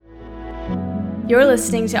You're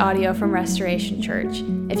listening to audio from Restoration Church.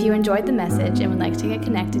 If you enjoyed the message and would like to get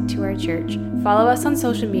connected to our church, follow us on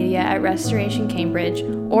social media at Restoration Cambridge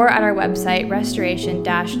or at our website,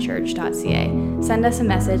 restoration-church.ca. Send us a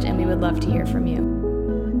message and we would love to hear from you.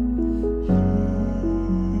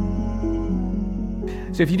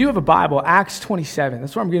 So if you do have a Bible, Acts 27,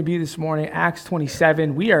 that's where I'm going to be this morning, Acts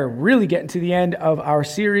 27. We are really getting to the end of our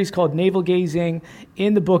series called Navel Gazing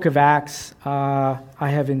in the book of Acts. I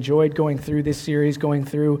have enjoyed going through this series,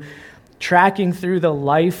 tracking through the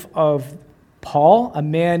life of Paul, a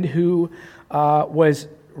man who was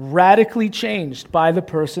radically changed by the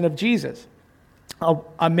person of Jesus.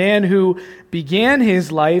 A man who began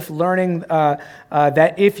his life learning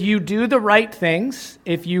that if you do the right things,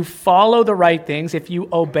 if you follow the right things, if you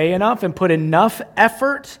obey enough and put enough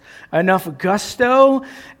effort, enough gusto,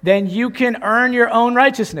 then you can earn your own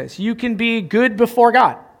righteousness. You can be good before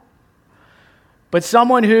God. But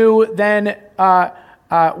someone who then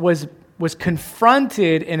was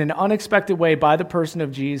confronted in an unexpected way by the person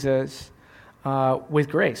of Jesus with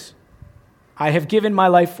grace. I have given my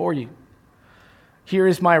life for you. Here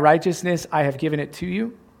is my righteousness, I have given it to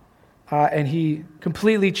you. And he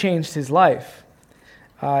completely changed his life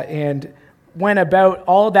and went about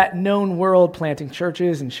all that known world planting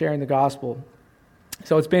churches and sharing the gospel.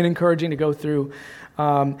 So it's been encouraging to go through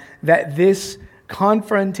that this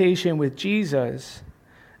confrontation with Jesus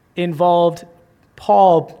involved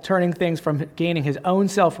Paul turning things from gaining his own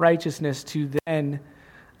self-righteousness to then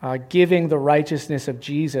giving the righteousness of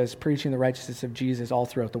Jesus, preaching the righteousness of Jesus all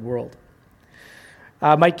throughout the world.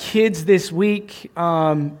 My kids this week,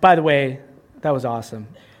 by the way, that was awesome.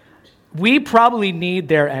 We probably need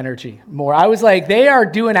their energy more. I was like, they are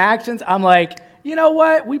doing actions. I'm like, you know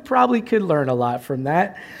what? We probably could learn a lot from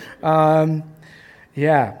that.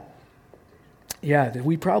 Yeah,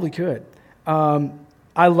 we probably could.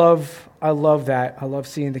 I love that. I love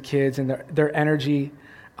seeing the kids and their energy.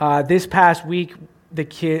 This past week,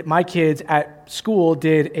 my kids at school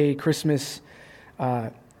did a Christmas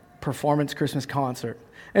performance Christmas concert.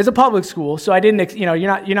 It's a public school, so I didn't, you're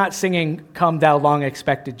not singing "Come Thou Long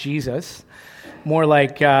Expected Jesus." More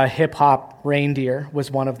like "Hip Hop Reindeer"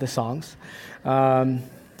 was one of the songs.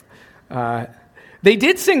 They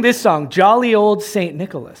did sing this song, "Jolly Old Saint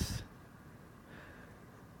Nicholas,"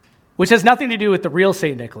 which has nothing to do with the real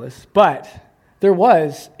Saint Nicholas, but there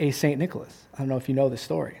was a Saint Nicholas. I don't know if you know the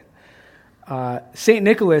story. St.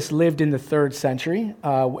 Nicholas lived in the 3rd century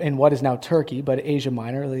in what is now Turkey, but Asia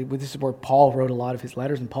Minor. This is where Paul wrote a lot of his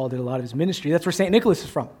letters and Paul did a lot of his ministry. That's where St. Nicholas is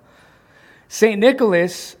from. St.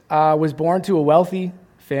 Nicholas was born to a wealthy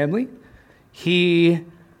family. His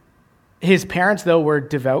parents, though, were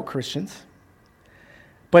devout Christians,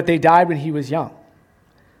 but they died when he was young.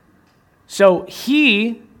 So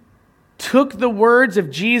he took the words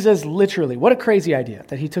of Jesus literally. What a crazy idea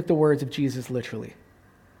that he took the words of Jesus literally.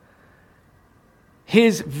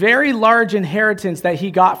 His very large inheritance that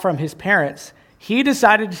he got from his parents, he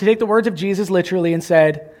decided to take the words of Jesus literally and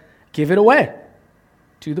said, give it away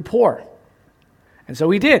to the poor. And so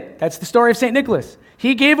he did. That's the story of St. Nicholas.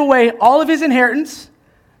 He gave away all of his inheritance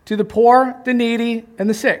to the poor, the needy, and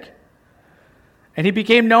the sick. And he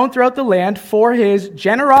became known throughout the land for his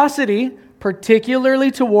generosity,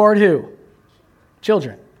 particularly toward who?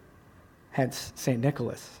 Children. Hence, St.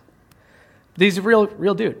 Nicholas. He's a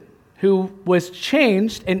real dude who was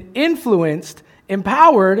changed and influenced,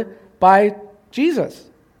 empowered by Jesus.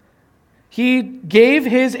 He gave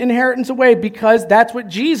his inheritance away because that's what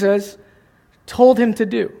Jesus told him to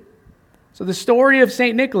do. So the story of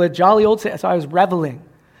St. Nicholas, jolly old Saint, so I was reveling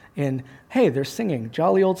in, hey, they're singing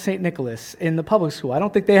Jolly Old St. Nicholas in the public school. I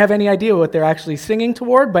don't think they have any idea what they're actually singing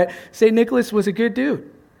toward, but St. Nicholas was a good dude.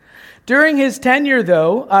 During his tenure,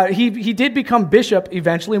 though, he did become bishop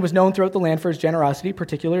eventually and was known throughout the land for his generosity,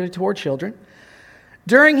 particularly toward children.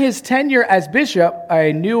 During his tenure as bishop,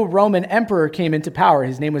 a new Roman emperor came into power.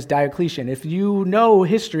 His name was Diocletian. If you know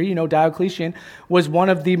history, you know Diocletian was one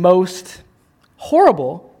of the most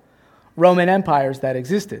horrible Roman empires that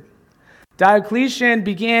existed. Diocletian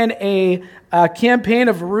began a campaign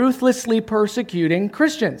of ruthlessly persecuting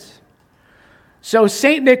Christians. So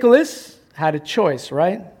St. Nicholas had a choice,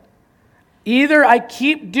 right? Either I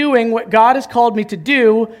keep doing what God has called me to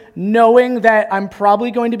do, knowing that I'm probably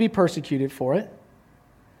going to be persecuted for it,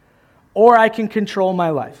 or I can control my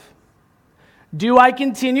life. Do I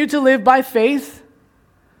continue to live by faith,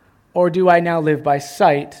 or do I now live by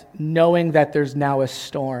sight, knowing that there's now a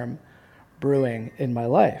storm brewing in my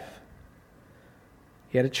life?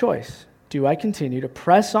 He had a choice. Do I continue to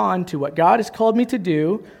press on to what God has called me to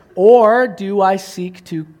do, or do I seek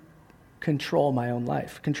to control my own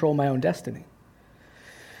life, control my own destiny?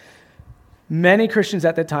 Many Christians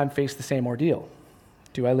at that time faced the same ordeal.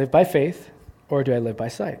 Do I live by faith or do I live by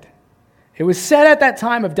sight? It was said at that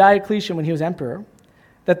time of Diocletian when he was emperor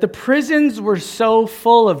that the prisons were so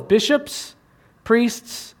full of bishops,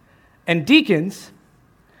 priests, and deacons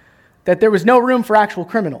that there was no room for actual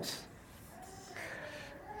criminals.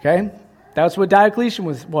 Okay? That's what Diocletian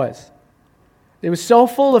was. It was so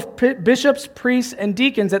full of bishops, priests, and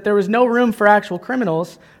deacons that there was no room for actual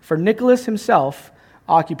criminals, for Nicholas himself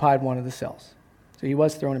occupied one of the cells. So he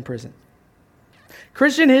was thrown in prison.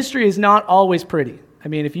 Christian history is not always pretty. I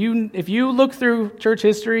mean, if you look through church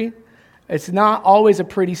history, it's not always a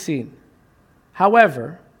pretty scene.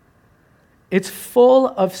 However, it's full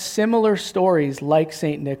of similar stories like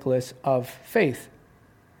St. Nicholas of faith.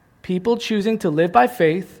 People choosing to live by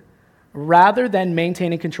faith rather than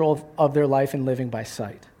maintaining control of their life and living by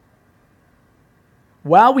sight.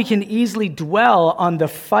 While we can easily dwell on the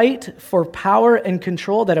fight for power and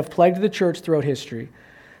control that have plagued the church throughout history,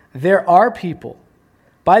 there are people,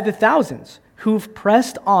 by the thousands, who've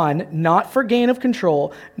pressed on not for gain of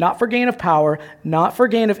control, not for gain of power, not for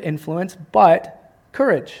gain of influence, but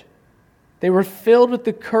courage. They were filled with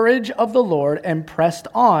the courage of the Lord and pressed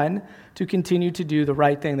on to continue to do the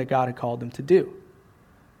right thing that God had called them to do.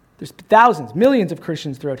 There's thousands, millions of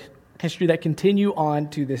Christians throughout history that continue on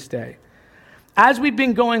to this day. As we've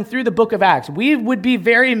been going through the book of Acts, we would be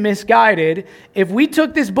very misguided if we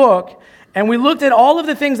took this book and we looked at all of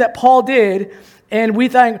the things that Paul did and we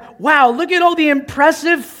think, wow, look at all the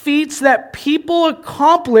impressive feats that people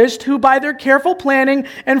accomplished who by their careful planning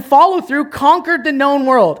and follow-through conquered the known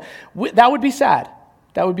world. That would be sad.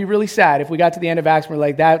 That would be really sad if we got to the end of Acts and we're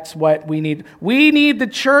like, that's what we need. We need the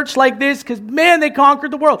church like this because, man, they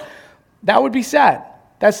conquered the world. That would be sad.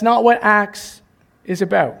 That's not what Acts is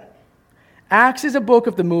about. Acts is a book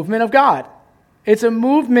of the movement of God. It's a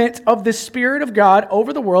movement of the Spirit of God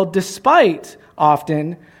over the world despite,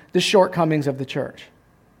 often, the shortcomings of the church.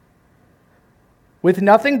 With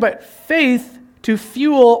nothing but faith to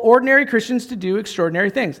fuel ordinary Christians to do extraordinary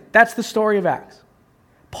things. That's the story of Acts.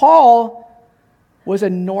 Paul was a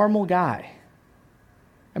normal guy.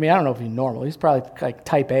 I mean, I don't know if he's normal. He's probably like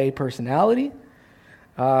type A personality.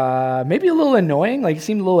 Maybe a little annoying, like he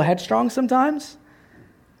seemed a little headstrong sometimes.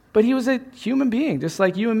 But he was a human being, just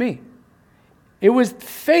like you and me. It was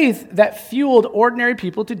faith that fueled ordinary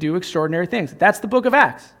people to do extraordinary things. That's the book of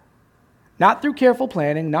Acts. Not through careful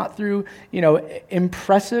planning, not through,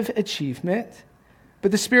 impressive achievement,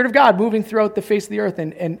 but the Spirit of God moving throughout the face of the earth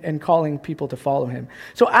and calling people to follow him.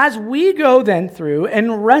 So as we go then through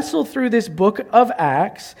and wrestle through this book of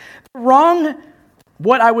Acts, we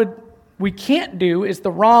can't do is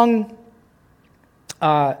the wrong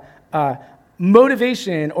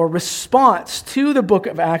motivation or response to the book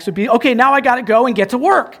of Acts would be, okay, now I got to go and get to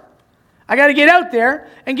work. I got to get out there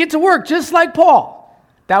and get to work just like Paul.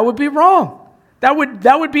 That would be wrong. That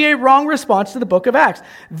would be a wrong response to the book of Acts.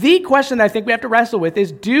 The question that I think we have to wrestle with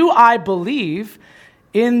is, do I believe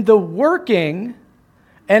in the working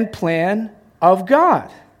and plan of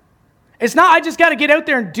God? It's not I just got to get out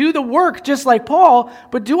there and do the work just like Paul,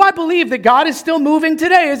 but do I believe that God is still moving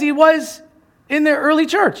today as he was in the early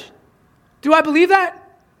church? Do I believe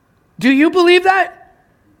that? Do you believe that?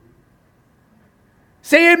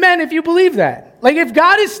 Say amen if you believe that. Like if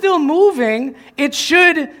God is still moving, it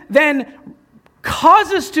should then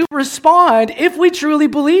cause us to respond if we truly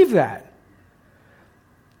believe that.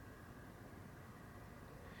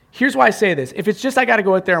 Here's why I say this. If it's just I got to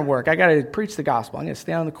go out there and work, I got to preach the gospel. I'm going to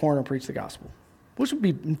stand on the corner and preach the gospel, which would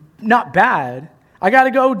be not bad. I got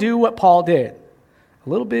to go do what Paul did. A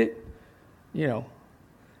little bit,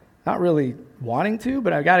 not really wanting to,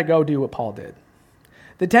 but I got to go do what Paul did.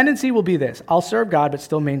 The tendency will be this: I'll serve God but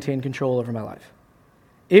still maintain control over my life.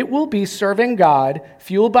 It will be serving God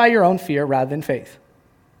fueled by your own fear rather than faith.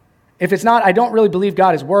 If it's not, I don't really believe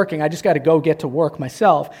God is working, I just got to go get to work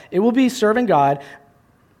myself. It will be serving God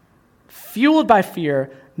fueled by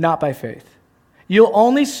fear, not by faith. You'll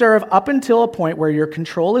only serve up until a point where your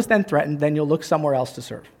control is then threatened, then you'll look somewhere else to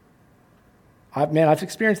serve. I've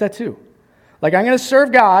experienced that too. Like, I'm going to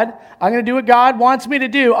serve God, I'm going to do what God wants me to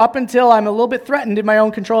do up until I'm a little bit threatened in my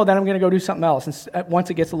own control, then I'm going to go do something else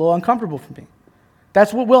once it gets a little uncomfortable for me.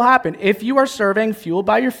 That's what will happen if you are serving fueled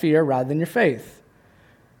by your fear rather than your faith.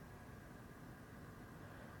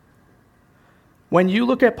 When you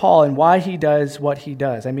look at Paul and why he does what he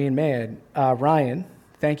does, Ryan,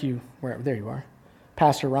 thank you, there you are.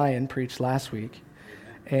 Pastor Ryan preached last week,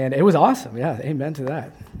 and it was awesome. Yeah, amen to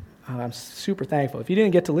that. I'm super thankful. If you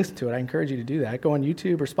didn't get to listen to it, I encourage you to do that. Go on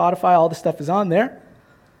YouTube or Spotify. All the stuff is on there.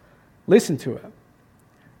 Listen to it.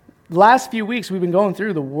 The last few weeks, we've been going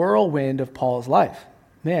through the whirlwind of Paul's life.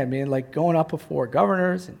 man, like going up before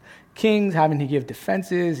governors and kings, having to give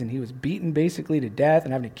defenses, and he was beaten basically to death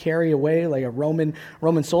and having to carry away like a Roman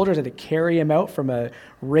soldiers had to carry him out from a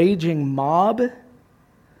raging mob.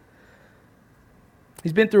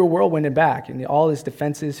 He's been through a whirlwind and back, and all his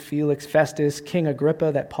defenses, Felix, Festus, King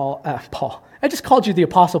Agrippa, that Paul, I just called you the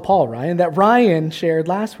Apostle Paul, Ryan, that Ryan shared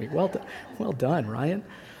last week. Well done, Ryan.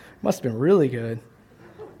 Must have been really good.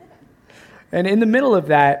 And in the middle of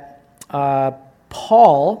that,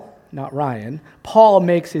 Paul, not Ryan, Paul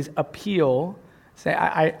makes his appeal, say,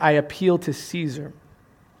 I appeal to Caesar.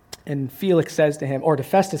 And Felix says to him, or to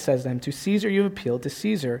Festus says to him, to Caesar you have appealed, to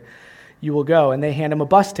Caesar you will go. And they hand him a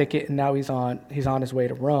bus ticket, and now he's on his way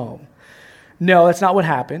to Rome. No, that's not what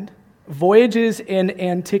happened. Voyages in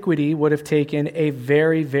antiquity would have taken a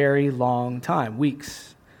very, very long time,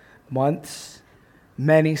 weeks, months,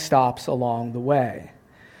 many stops along the way.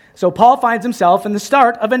 So Paul finds himself in the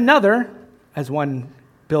start of another, as one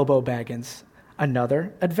Bilbo Baggins,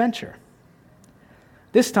 another adventure.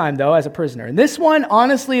 This time, though, as a prisoner. And this one,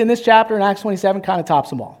 honestly, in this chapter in Acts 27, kind of tops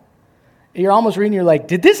them all. You're almost reading, you're like,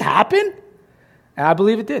 did this happen? And I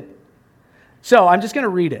believe it did. So I'm just going to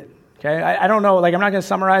read it. Okay, I don't know, like I'm not going to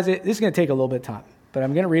summarize it. This is going to take a little bit of time, but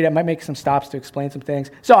I'm going to read it. I might make some stops to explain some things.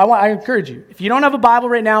 So I encourage you, if you don't have a Bible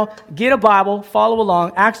right now, get a Bible, follow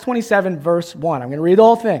along. Acts 27, verse 1. I'm going to read the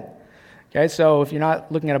whole thing. Okay, so if you're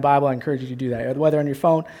not looking at a Bible, I encourage you to do that, whether on your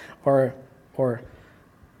phone or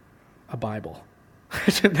a Bible.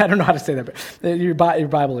 I don't know how to say that, but your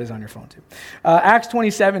Bible is on your phone too. Acts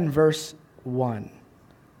 27, verse 1.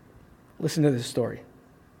 Listen to this story.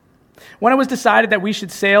 When it was decided that we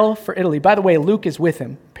should sail for Italy, by the way, Luke is with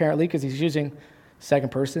him, apparently, because he's using second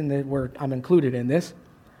person. I'm included in this,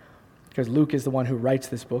 because Luke is the one who writes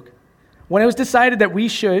this book. When it was decided that we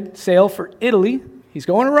should sail for Italy, he's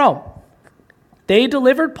going to Rome. They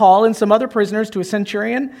delivered Paul and some other prisoners to a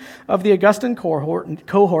centurion of the Augustan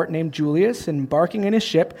cohort named Julius, embarking in his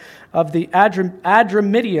ship of the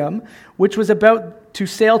Adramyttium, which was about to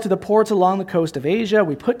sail to the ports along the coast of Asia.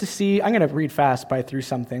 We put to sea, I'm going to read fast through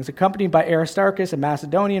some things, accompanied by Aristarchus, a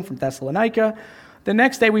Macedonian from Thessalonica. The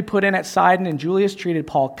next day we put in at Sidon, and Julius treated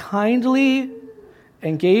Paul kindly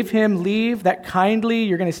and gave him leave. That kindly,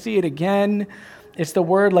 you're going to see it again. It's the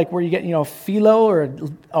word like where you get, philo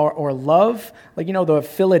or love. Like, the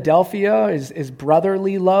Philadelphia is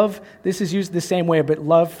brotherly love. This is used the same way, but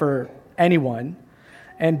love for anyone.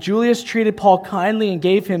 And Julius treated Paul kindly and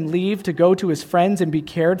gave him leave to go to his friends and be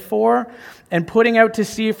cared for. And putting out to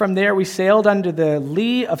sea from there, we sailed under the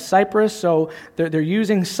lee of Cyprus. So they're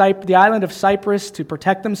using the island of Cyprus to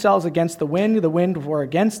protect themselves against the wind. The wind were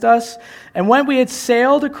against us. And when we had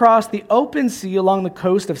sailed across the open sea along the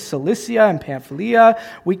coast of Cilicia and Pamphylia,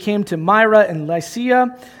 we came to Myra and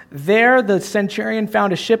Lycia. There, the centurion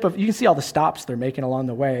found a ship you can see all the stops they're making along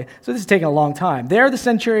the way. So this is taking a long time. There, the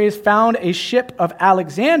centurions found a ship of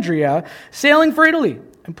Alexandria sailing for Italy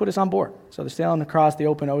and put us on board. So they're sailing across the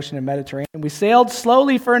open ocean and Mediterranean. We sailed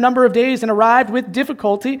slowly for a number of days and arrived with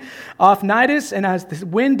difficulty off Cnidus. And as the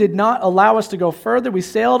wind did not allow us to go further, we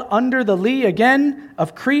sailed under the lee again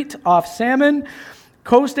of Crete off Salmon,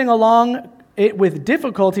 coasting along it with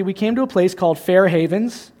difficulty. We came to a place called Fair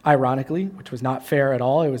Havens, ironically, which was not fair at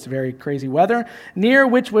all. It was very crazy weather, near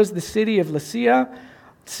which was the city of Lycia.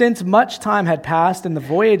 Since much time had passed and the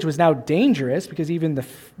voyage was now dangerous, because even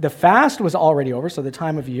the fast was already over, so the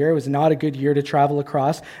time of year was not a good year to travel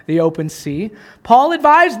across the open sea, Paul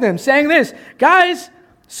advised them, saying this, "Guys,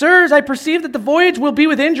 sirs, I perceive that the voyage will be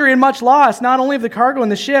with injury and much loss, not only of the cargo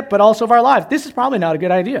and the ship, but also of our lives." This is probably not a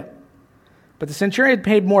good idea. But the centurion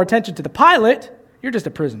paid more attention to the pilot. You're just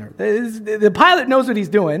a prisoner. The pilot knows what he's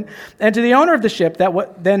doing. And to the owner of the ship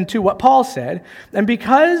than to what Paul said. And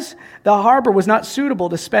because the harbor was not suitable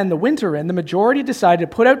to spend the winter in, the majority decided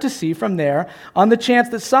to put out to sea from there on the chance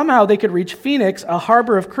that somehow they could reach Phoenix, a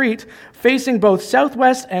harbor of Crete, facing both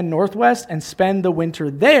southwest and northwest, and spend the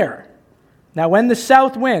winter there. Now when the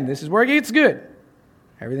south wind, this is where it gets good.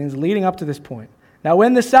 Everything's leading up to this point. Now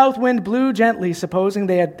when the south wind blew gently, supposing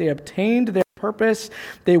they obtained their purpose,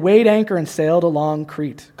 they weighed anchor and sailed along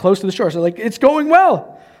Crete, close to the shore. So it's going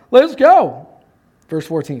well. Let's go. Verse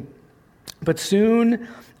 14. But soon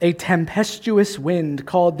a tempestuous wind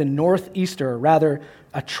called the northeaster, rather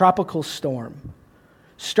a tropical storm,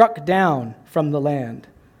 struck down from the land.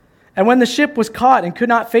 And when the ship was caught and could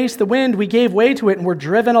not face the wind, we gave way to it and were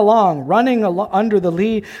driven along, running under the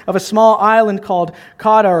lee of a small island called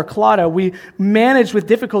Clauda. We managed with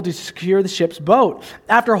difficulty to secure the ship's boat.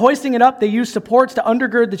 After hoisting it up, they used supports to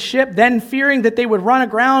undergird the ship. Then, fearing that they would run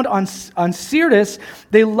aground on Syrtis,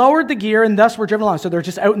 they lowered the gear and thus were driven along. So they're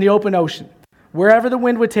just out in the open ocean. wherever the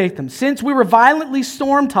wind would take them. Since we were violently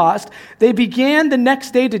storm-tossed, they began the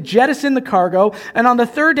next day to jettison the cargo, and on the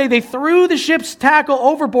third day they threw the ship's tackle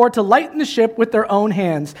overboard to lighten the ship with their own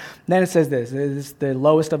hands. And then it says this is the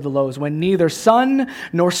lowest of the lows, when neither sun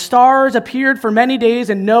nor stars appeared for many days,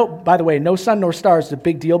 and by the way, no sun nor stars is a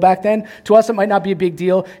big deal back then. To us, it might not be a big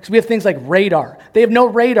deal, because we have things like radar. They have no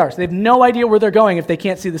radars. They have no idea where they're going if they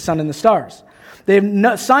can't see the sun and the stars. They have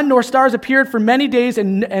no sun nor stars appeared for many days,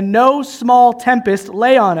 and no small tempest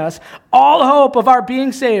lay on us. All hope of our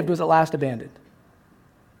being saved was at last abandoned.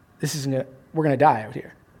 We're going to die out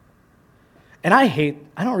here. And I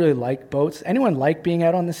don't really like boats. Anyone like being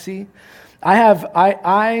out on the sea?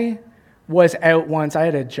 I was out once. I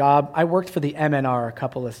had a job. I worked for the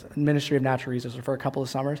MNR, Ministry of Natural Resources, for a couple of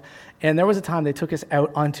summers. And there was a time they took us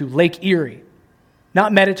out onto Lake Erie.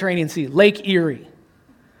 Not Mediterranean Sea, Lake Erie.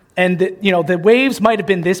 And the waves might have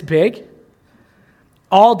been this big.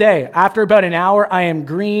 All day, after about an hour, I am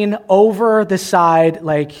green over the side,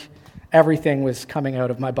 like everything was coming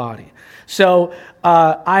out of my body. So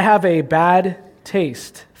I have a bad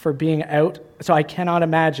taste for being out, so I cannot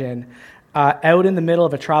imagine out in the middle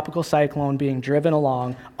of a tropical cyclone being driven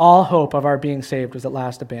along. All hope of our being saved was at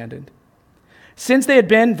last abandoned. Since they had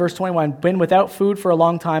been, verse 21, been without food for a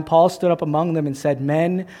long time, Paul stood up among them and said,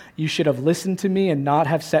 "Men, you should have listened to me and not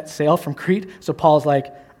have set sail from Crete." So Paul's like,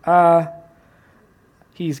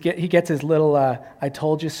 he gets his little "I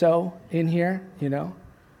told you so" in here,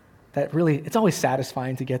 That really, it's always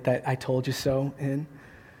satisfying to get that "I told you so" in.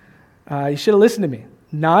 You should have listened to me,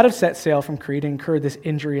 not have set sail from Crete and incurred this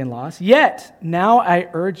injury and loss. Yet, now I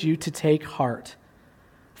urge you to take heart.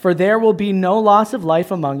 For there will be no loss of life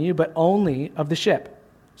among you, but only of the ship.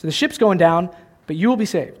 So the ship's going down, but you will be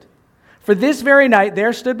saved. For this very night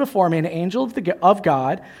there stood before me an angel of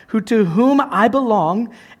God, to whom I belong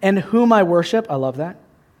and whom I worship. I love that.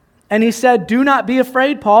 And he said, "Do not be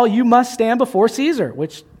afraid, Paul. You must stand before Caesar,"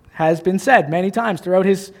 which has been said many times throughout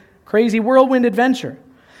his crazy whirlwind adventure.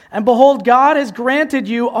 "And behold, God has granted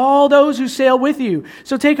you all those who sail with you.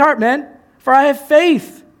 So take heart, men, for I have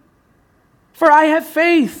faith. For I have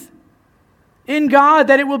faith in God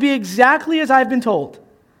that it will be exactly as I've been told.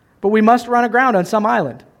 But we must run aground on some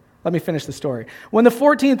island." Let me finish the story. "When the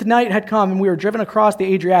 14th night had come and we were driven across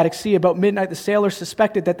the Adriatic Sea, about midnight the sailors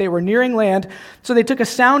suspected that they were nearing land. So they took a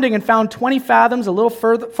sounding and found 20 fathoms. A little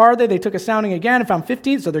farther they took a sounding again and found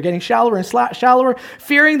 15. So they're getting shallower and shallower.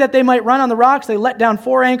 Fearing that they might run on the rocks, they let down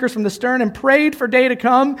 4 anchors from the stern and prayed for day to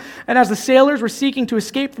come. And as the sailors were seeking to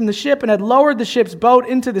escape from the ship and had lowered the ship's boat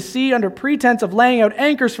into the sea under pretense of laying out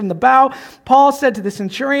anchors from the bow, Paul said to the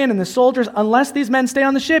centurion and the soldiers, 'Unless these men stay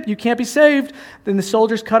on the ship, you can't be saved.' Then the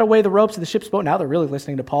soldiers cut away the ropes of the ship's boat," now they're really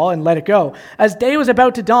listening to Paul, "and let it go. As day was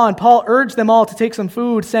about to dawn, Paul urged them all to take some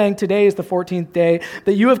food, saying, 'Today is the 14th day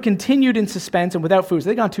that you have continued in suspense and without food.'" So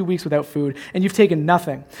they've gone 2 weeks without food, and you've taken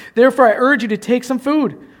nothing. "Therefore I urge you to take some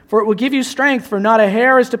food, for it will give you strength, for not a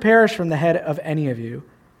hair is to perish from the head of any of you."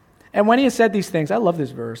 And when he has said these things, I love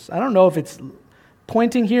this verse. I don't know if it's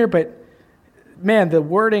pointing here, but man, the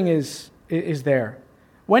wording is there.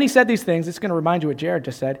 When he said these things, it's going to remind you what Jared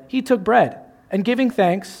just said. He took bread, and giving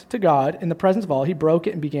thanks to God in the presence of all, he broke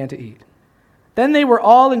it and began to eat. Then they were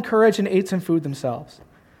all encouraged and ate some food themselves.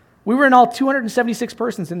 We were in all 276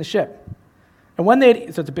 persons in the ship. And when they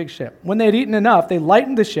had, so it's a big ship. When they had eaten enough, they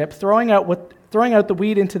lightened the ship, throwing out the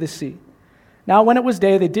weed into the sea. Now when it was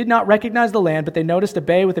day, they did not recognize the land, but they noticed a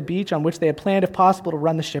bay with a beach on which they had planned, if possible, to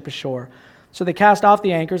run the ship ashore. So they cast off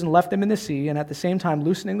the anchors and left them in the sea, and at the same time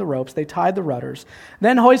loosening the ropes, they tied the rudders.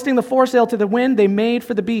 Then hoisting the foresail to the wind, they made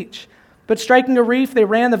for the beach. But striking a reef, they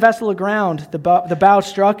ran the vessel aground. The bow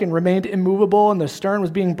struck and remained immovable, and the stern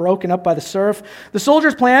was being broken up by the surf. The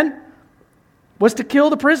soldiers' plan was to kill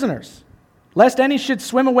the prisoners, lest any should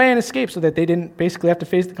swim away and escape, so that they didn't basically have to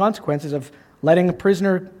face the consequences of letting a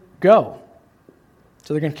prisoner go.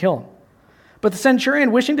 So they're going to kill him. But the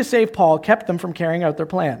centurion, wishing to save Paul, kept them from carrying out their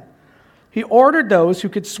plan. He ordered those who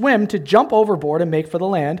could swim to jump overboard and make for the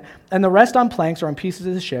land, and the rest on planks or on pieces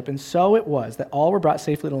of the ship. And so it was that all were brought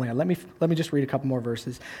safely to land. Let me just read a couple more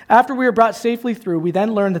verses. After we were brought safely through, we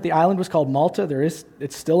then learned that the island was called Malta.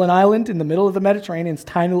 It's still an island in the middle of the Mediterranean. It's a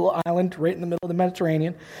tiny little island right in the middle of the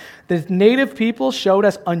Mediterranean. The native people showed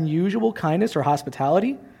us unusual kindness or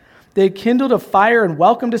hospitality. They kindled a fire and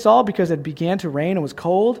welcomed us all because it began to rain and was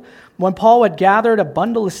cold. When Paul had gathered a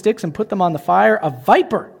bundle of sticks and put them on the fire, a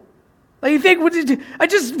viper, like you think, I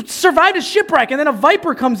just survived a shipwreck, and then a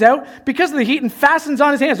viper comes out because of the heat and fastens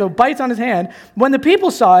on his hand, so it bites on his hand. When the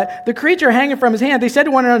people saw it, the creature hanging from his hand, they said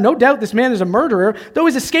to one another, "No doubt this man is a murderer, though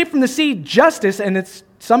he's escaped from the sea, justice," and it's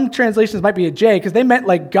some translations might be a J, because they meant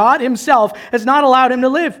like God himself has not allowed him to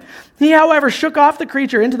live. He, however, shook off the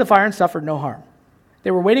creature into the fire and suffered no harm.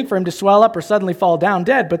 They were waiting for him to swell up or suddenly fall down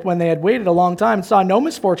dead, but when they had waited a long time and saw no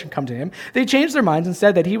misfortune come to him, they changed their minds and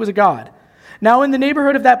said that he was a god. Now in the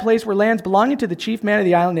neighborhood of that place were lands belonging to the chief man of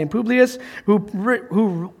the island named Publius,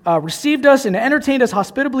 who received us and entertained us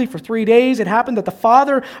hospitably for 3 days. It happened that the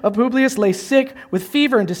father of Publius lay sick with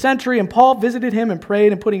fever and dysentery, and Paul visited him and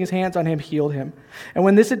prayed, and putting his hands on him, healed him. And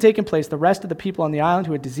when this had taken place, the rest of the people on the island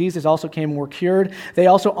who had diseases also came and were cured. They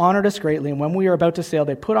also honored us greatly, and when we were about to sail,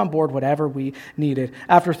 they put on board whatever we needed.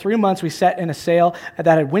 After 3 months, we set in a sail that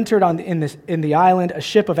had wintered in the island, a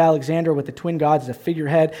ship of Alexander with the twin gods as a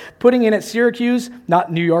figurehead, putting in at Syracuse,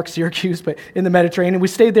 not New York, Syracuse, but in the Mediterranean. We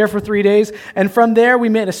stayed there for 3 days, and from there we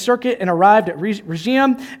made a circuit and arrived at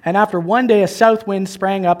Rhegium, and after 1 day a south wind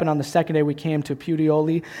sprang up, and on the second day we came to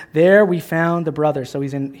Puteoli. There we found the brothers. So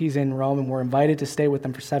he's in Rome, and we're invited to stay with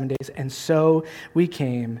them for 7 days, and so we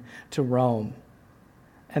came to Rome.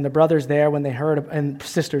 And the brothers there, when they heard, and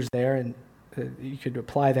sisters there, and you could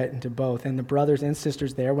apply that into both. And the brothers and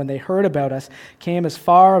sisters there, when they heard about us, came as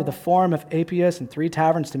far of the Forum of Appius and 3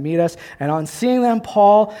 taverns to meet us. And on seeing them,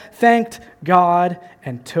 Paul thanked God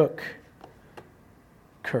and took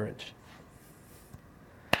courage.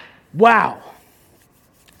 Wow.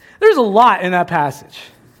 There's a lot in that passage.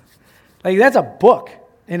 Like, that's a book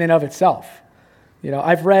in and of itself.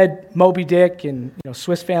 I've read Moby Dick and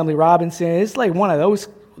Swiss Family Robinson. It's like one of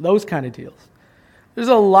those kind of deals. There's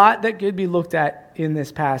a lot that could be looked at in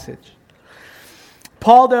this passage.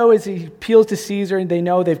 Paul, though, as he appeals to Caesar, and they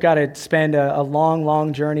know they've got to spend a long,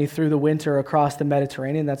 long journey through the winter across the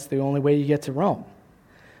Mediterranean. That's the only way you get to Rome.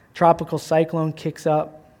 Tropical cyclone kicks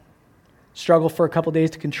up. Struggle for a couple days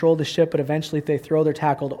to control the ship, but eventually they throw their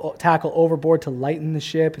tackle overboard to lighten the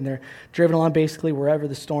ship, and they're driven along basically wherever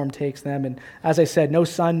the storm takes them. And as I said, no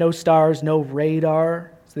sun, no stars, no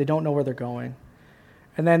radar, so they don't know where they're going.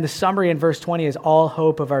 And then the summary in verse 20 is all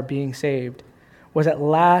hope of our being saved was at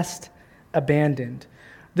last abandoned.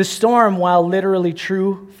 The storm, while literally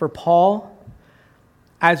true for Paul,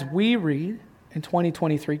 as we read in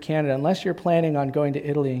 2023 Canada, unless you're planning on going to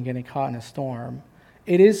Italy and getting caught in a storm,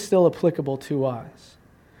 it is still applicable to us.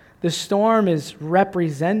 The storm is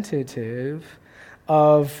representative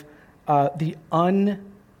of the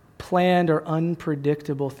unplanned or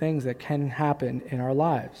unpredictable things that can happen in our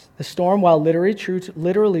lives. The storm, while literally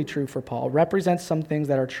true for Paul, represents some things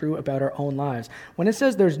that are true about our own lives. When it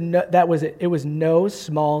says it was no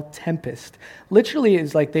small tempest, literally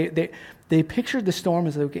it's like they pictured the storm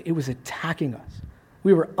as like it was attacking us.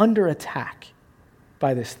 We were under attack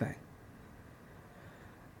by this thing.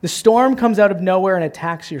 The storm comes out of nowhere and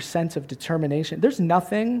attacks your sense of determination. There's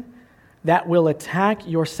nothing that will attack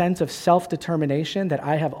your sense of self-determination that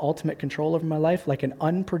I have ultimate control over my life, like an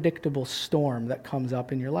unpredictable storm that comes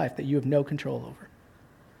up in your life that you have no control over.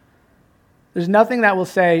 There's nothing that will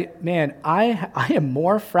say, man, I am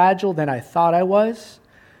more fragile than I thought I was,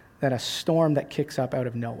 than a storm that kicks up out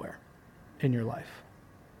of nowhere in your life.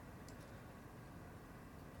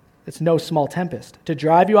 It's no small tempest to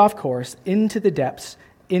drive you off course into the depths,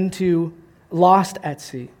 into lost at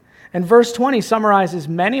sea. And verse 20 summarizes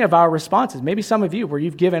many of our responses. Maybe some of you where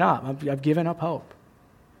you've given up. I've given up hope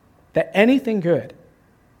that anything good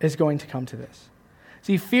is going to come to this.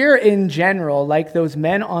 See, fear in general, like those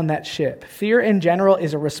men on that ship, fear in general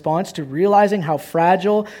is a response to realizing how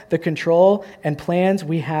fragile the control and plans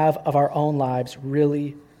we have of our own lives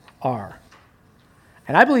really are.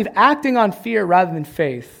 And I believe acting on fear rather than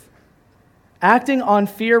faith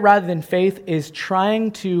is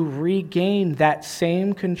trying to regain that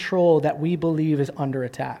same control that we believe is under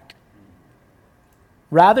attack,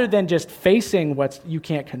 rather than just facing what you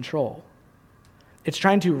can't control. It's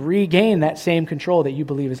trying to regain that same control that you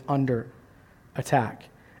believe is under attack.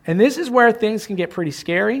 And this is where things can get pretty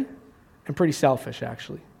scary and pretty selfish,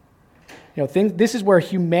 actually. This is where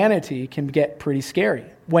humanity can get pretty scary.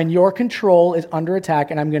 When your control is under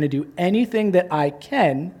attack and I'm going to do anything that I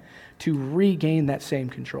can to regain that same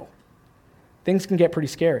control. Things can get pretty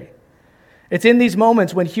scary. It's in these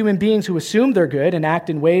moments when human beings who assume they're good and act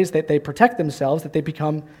in ways that they protect themselves that they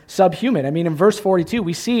become subhuman. I mean, in verse 42,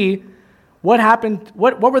 we see what happened.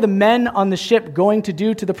 What were the men on the ship going to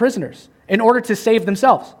do to the prisoners in order to save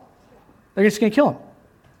themselves? They're just going to kill them.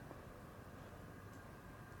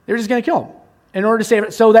 They're just going to kill them in order to save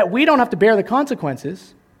it, so that we don't have to bear the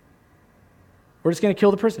consequences. We're just going to kill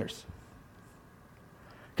the prisoners.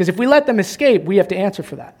 Because if we let them escape, we have to answer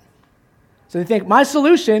for that. So they think, my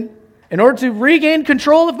solution, in order to regain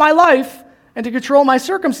control of my life and to control my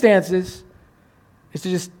circumstances, is to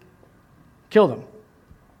just kill them.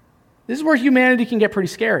 This is where humanity can get pretty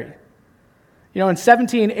scary. You know, in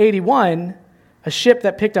 1781, a ship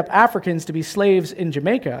that picked up Africans to be slaves in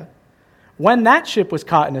Jamaica, when that ship was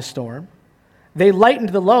caught in a storm, they lightened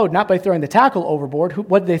the load not by throwing the tackle overboard.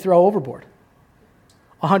 What did they throw overboard?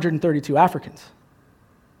 132 Africans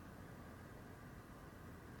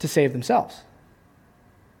to save themselves.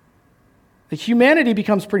 The humanity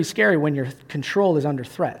becomes pretty scary when your control is under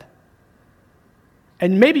threat.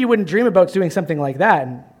 And maybe you wouldn't dream about doing something like that,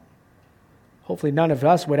 and hopefully none of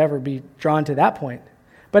us would ever be drawn to that point.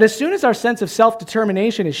 But as soon as our sense of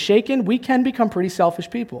self-determination is shaken, we can become pretty selfish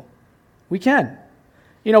people. We can.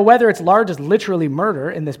 You know, whether it's large as literally murder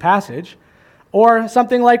in this passage, or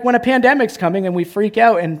something like when a pandemic's coming and we freak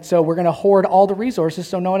out and so we're going to hoard all the resources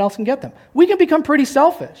so no one else can get them. We can become pretty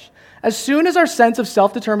selfish. As soon as our sense of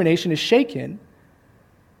self-determination is shaken,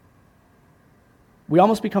 we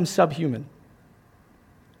almost become subhuman.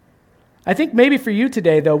 I think maybe for you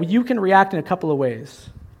today, though, you can react in a couple of ways.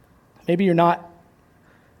 Maybe you're not,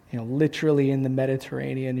 literally in the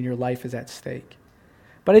Mediterranean and your life is at stake.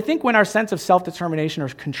 But I think when our sense of self-determination or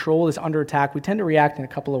control is under attack, we tend to react in a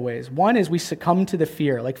couple of ways. One is we succumb to the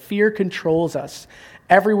fear. Like fear controls us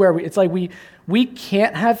everywhere. It's like we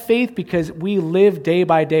can't have faith because we live day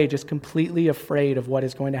by day just completely afraid of what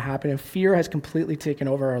is going to happen, and fear has completely taken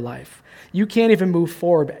over our life. You can't even move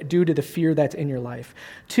forward due to the fear that's in your life.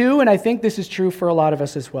 Two, and I think this is true for a lot of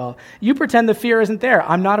us as well, you pretend the fear isn't there.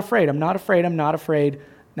 I'm not afraid. I'm not afraid. I'm not afraid.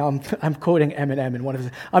 Now I'm quoting Eminem in one of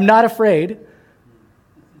his, I'm not afraid.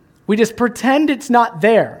 We just pretend it's not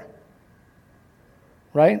there,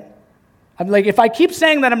 right? I'm like, if I keep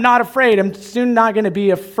saying that I'm not afraid, I'm soon not going to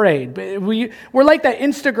be afraid. But we're like that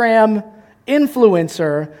Instagram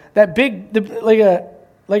influencer, that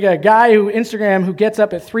like a guy who gets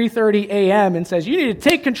up at 3:30 a.m. and says, you need to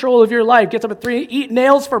take control of your life, gets up at 3, eat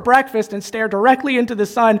nails for breakfast and stare directly into the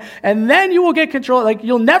sun, and then you will get control. Like,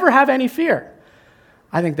 you'll never have any fear.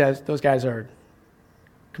 I think that those guys are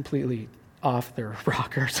completely off their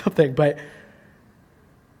rocker or something, but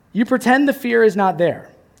you pretend the fear is not there.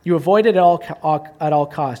 You avoid it at all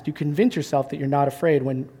costs. You convince yourself that you're not afraid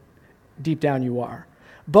when deep down you are.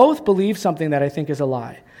 Both believe something that I think is a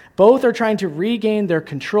lie. Both are trying to regain their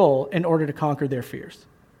control in order to conquer their fears.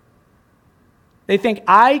 They think,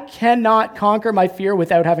 I cannot conquer my fear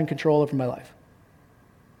without having control over my life.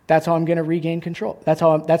 That's how I'm going to regain control. That's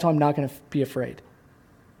how I'm not going to be afraid.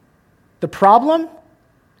 The problem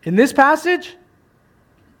in this passage,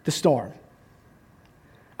 the storm.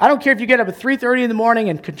 I don't care if you get up at 3:30 in the morning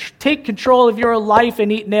and take control of your life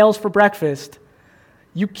and eat nails for breakfast.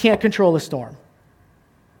 You can't control the storm.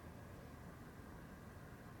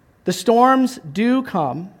 The storms do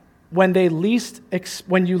come when you least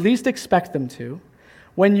expect them to.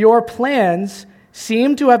 When your plans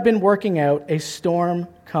seem to have been working out, a storm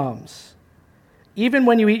comes. Even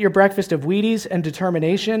when you eat your breakfast of Wheaties and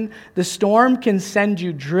determination, the storm can send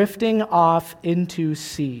you drifting off into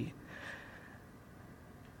sea.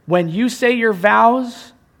 When you say your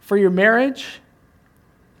vows for your marriage,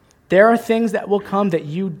 there are things that will come that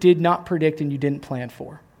you did not predict and you didn't plan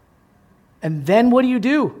for. And then what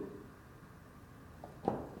do?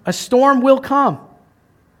 A storm will come.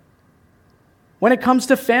 When it comes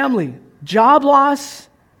to family, job loss,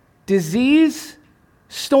 disease,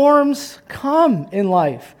 storms come in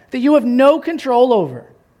life that you have no control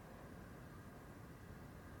over.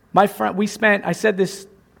 My friend, I said this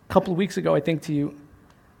a couple of weeks ago, I think, to you.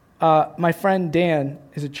 My friend Dan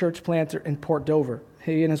is a church planter in Port Dover.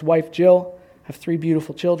 He and his wife Jill have 3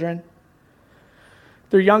 beautiful children.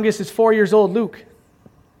 Their youngest is 4 years old, Luke.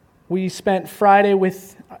 We spent Friday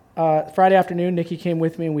afternoon, Nikki came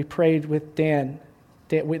with me and we prayed with Dan.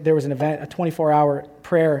 There was an event, a 24-hour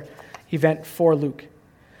prayer event for Luke.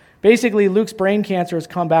 Basically, Luke's brain cancer has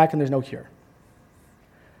come back and there's no cure.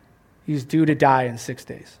 He's due to die in 6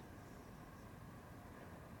 days.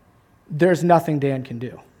 There's nothing Dan can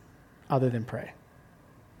do other than pray.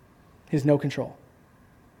 He has no control.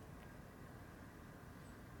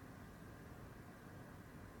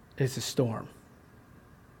 It's a storm.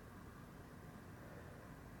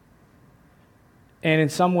 And in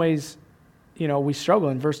some ways, we struggle.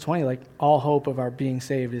 In verse 20, like all hope of our being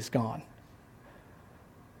saved is gone.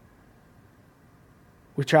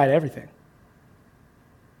 We've tried everything.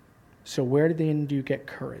 So where do you get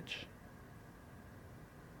courage?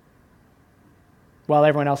 While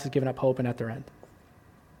everyone else is giving up hope and at their end.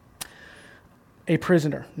 A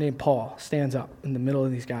prisoner named Paul stands up in the middle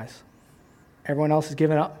of these guys. Everyone else is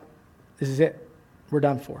giving up. This is it. We're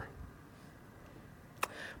done for.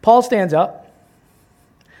 Paul stands up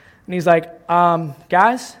and he's like,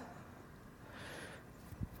 guys,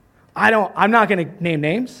 I'm not going to name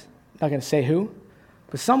names. not going to say who,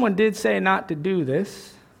 but someone did say not to do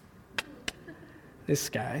this. This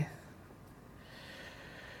guy.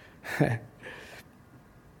 And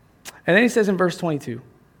then he says in verse 22,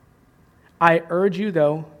 I urge you,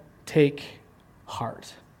 though, take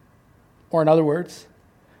heart. Or in other words,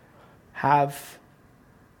 have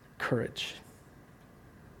courage.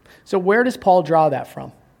 So where does Paul draw that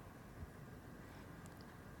from?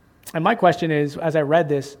 And my question is, as I read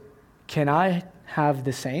this, can I have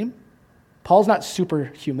the same? Paul's not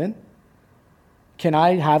superhuman. Can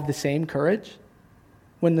I have the same courage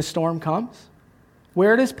when the storm comes?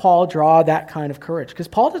 Where does Paul draw that kind of courage? Because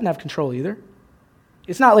Paul doesn't have control either.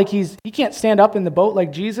 It's not like he can't stand up in the boat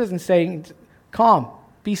like Jesus and say, calm,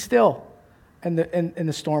 be still, and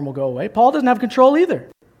the storm will go away. Paul doesn't have control either.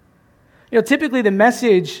 Typically the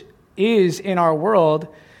message is in our world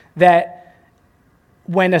that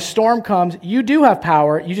when a storm comes, you do have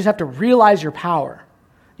power, you just have to realize your power.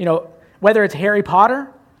 Whether it's Harry Potter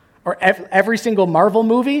or every single Marvel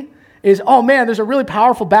movie, is, oh man, there's a really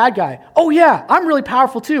powerful bad guy. Oh yeah, I'm really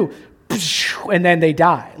powerful too. And then they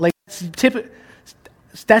die. Like,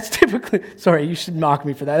 that's typically, sorry, you should mock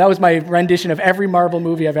me for that. That was my rendition of every Marvel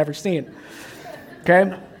movie I've ever seen.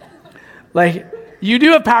 Okay? Like, you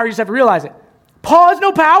do have power, you just have to realize it. Paul has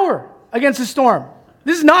no power against the storm.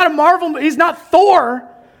 This is not a Marvel, he's not Thor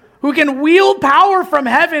who can wield power from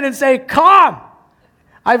heaven and say, calm.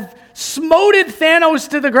 I've smoted Thanos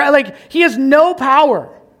to the ground. Like, he has no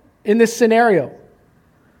power in this scenario.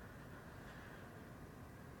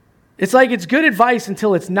 It's like it's good advice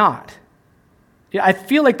until it's not. Yeah, I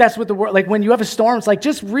feel like that's what the word, like when you have a storm, it's like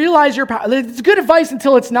just realize your power. It's good advice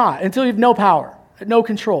until it's not, until you have no power, no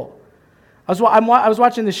control. I was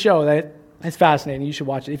watching this show that it's fascinating. You should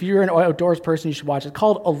watch it. If you're an outdoors person, you should watch it. It's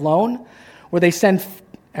called Alone, where they send,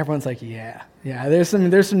 everyone's like, yeah, there's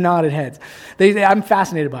some nodded heads. I'm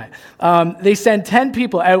fascinated by it. They send 10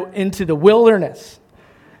 people out into the wilderness.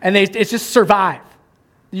 And it's just survive.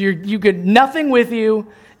 You get nothing with you.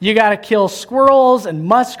 You got to kill squirrels and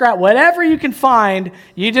muskrat, whatever you can find.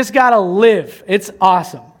 You just got to live. It's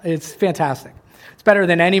awesome. It's fantastic. It's better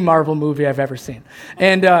than any Marvel movie I've ever seen,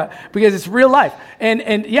 and because it's real life.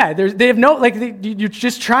 And yeah, they have no you're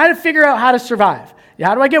just trying to figure out how to survive.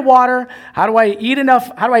 How do I get water? How do I eat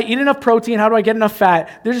enough? How do I eat enough protein? How do I get enough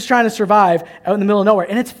fat? They're just trying to survive out in the middle of nowhere.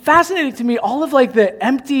 And it's fascinating to me, all of the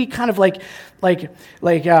empty kind of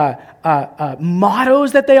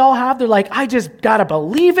mottos that they all have. They're like, I just gotta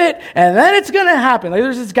believe it, and then it's gonna happen. Like,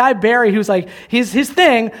 there's this guy Barry who's like, his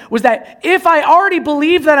thing was that if I already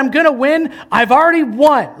believe that I'm gonna win, I've already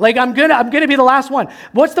won. Like, I'm gonna be the last one.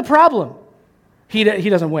 What's the problem? He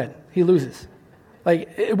doesn't win. He loses.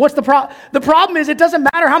 Like, what's the problem? The problem is it doesn't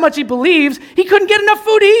matter how much he believes. He couldn't get enough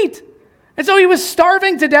food to eat. And so he was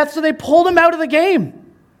starving to death, so they pulled him out of the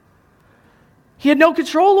game. He had no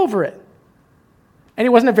control over it. And he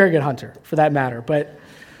wasn't a very good hunter, for that matter, but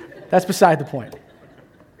that's beside the point.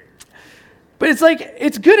 But it's like,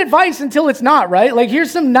 it's good advice until it's not, right? Like,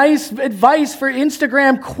 here's some nice advice for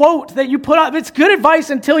Instagram quote that you put up. It's good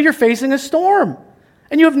advice until you're facing a storm.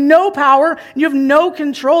 And you have no power, and you have no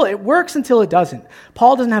control. It works until it doesn't.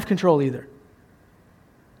 Paul doesn't have control either.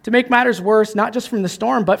 To make matters worse, not just from the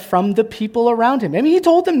storm, but from the people around him. I mean, he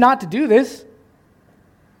told them not to do this.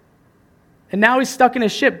 And now he's stuck in a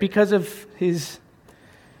ship because of his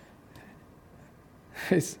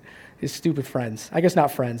stupid friends. I guess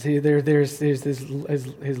not friends. There's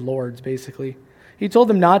his lords, basically. He told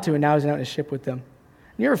them not to, and now he's out in a ship with them.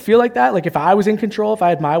 You ever feel like that? Like, if I was in control, if I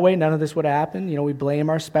had my way, none of this would have happened. We blame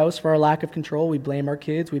our spouse for our lack of control. We blame our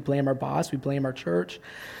kids. We blame our boss. We blame our church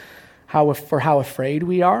for how afraid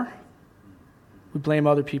we are. We blame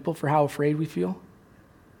other people for how afraid we feel.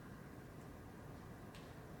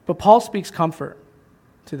 But Paul speaks comfort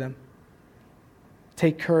to them.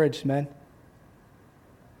 Take courage, men.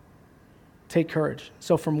 Take courage.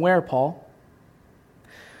 So from where, Paul?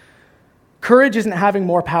 Courage isn't having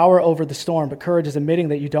more power over the storm, but courage is admitting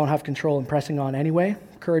that you don't have control and pressing on anyway.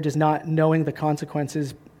 Courage is not knowing the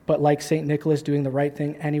consequences, but like St. Nicholas, doing the right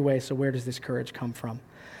thing anyway. So where does this courage come from?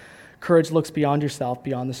 Courage looks beyond yourself,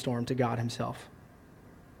 beyond the storm, to God himself.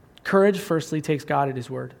 Courage, firstly, takes God at his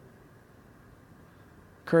word.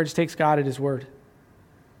 Courage takes God at his word.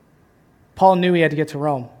 Paul knew he had to get to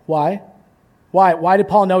Rome. Why? Why did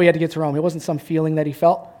Paul know he had to get to Rome? It wasn't some feeling that he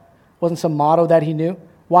felt. It wasn't some motto that he knew.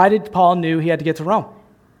 Why did Paul knew he had to get to Rome?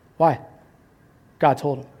 Why? God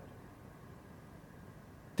told him.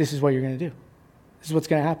 This is what you're going to do. This is what's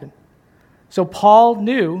going to happen. So Paul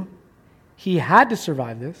knew he had to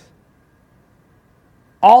survive this.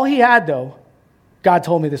 All he had, though, God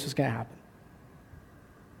told me this was going to happen.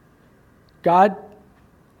 God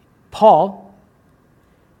Paul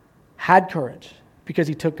had courage because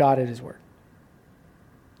he took God at his word.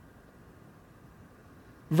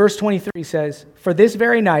 Verse 23 says, "For this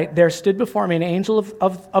very night there stood before me an angel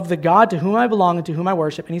of the God to whom I belong and to whom I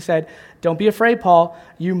worship. And he said, 'Don't be afraid, Paul.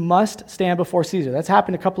 You must stand before Caesar.'" That's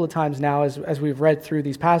happened a couple of times now as we've read through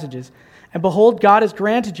these passages. "And behold, God has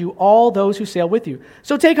granted you all those who sail with you.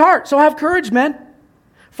 So take heart, so have courage, men.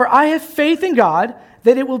 For I have faith in God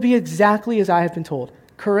that it will be exactly as I have been told."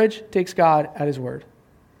 Courage takes God at his word.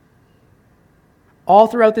 All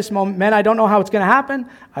throughout this moment, "Men, I don't know how it's going to happen.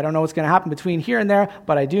 I don't know what's going to happen between here and there,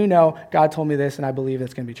 but I do know God told me this, and I believe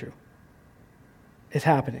that's going to be true." It's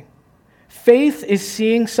happening. Faith is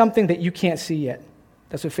seeing something that you can't see yet.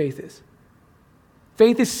 That's what faith is.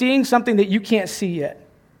 Faith is seeing something that you can't see yet,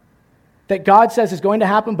 that God says is going to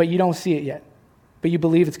happen, but you don't see it yet, but you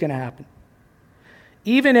believe it's going to happen.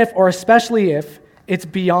 Even if, or especially if, it's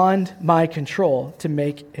beyond my control to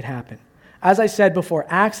make it happen. As I said before,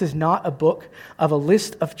 Acts is not a book of a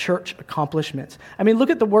list of church accomplishments. I mean, look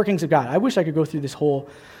at the workings of God. I wish I could go through this whole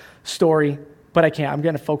story, but I can't. I'm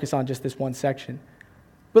going to focus on just this one section.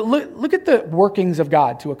 But look at the workings of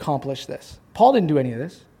God to accomplish this. Paul didn't do any of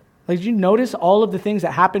this. Like, did you notice all of the things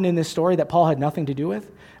that happened in this story that Paul had nothing to do with?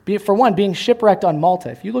 For one, being shipwrecked on Malta.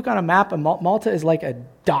 If you look on a map, Malta is like a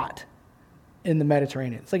dot in the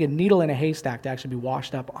Mediterranean. It's like a needle in a haystack to actually be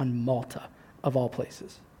washed up on Malta, of all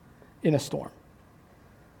places, in a storm.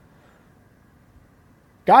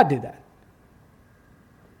 God did that.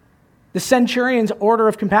 The centurion's order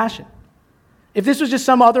of compassion. If this was just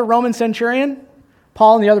some other Roman centurion,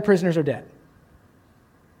 Paul and the other prisoners are dead.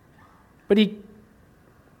 But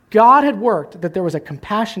God had worked that there was a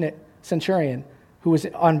compassionate centurion who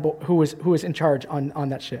was in charge on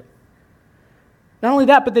that ship. Not only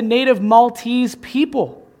that, but the native Maltese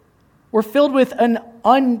people were filled with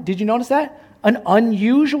did you notice that? An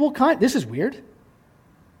unusual kind. This is weird.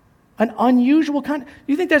 An unusual kind.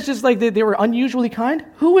 You think that's just like they were unusually kind?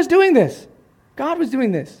 Who was doing this? God was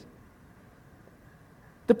doing this.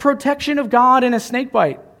 The protection of God in a snake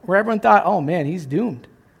bite, where everyone thought, oh man, he's doomed.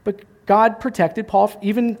 But God protected Paul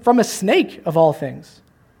even from a snake, of all things.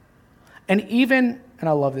 And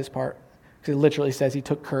I love this part, because it literally says he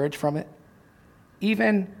took courage from it,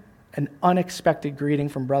 even an unexpected greeting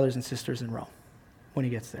from brothers and sisters in Rome when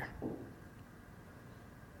he gets there.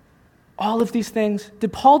 All of these things.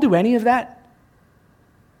 Did Paul do any of that?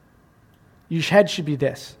 Your head should be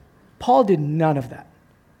this. Paul did none of that.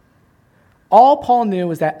 All Paul knew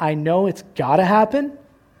was that I know it's got to happen.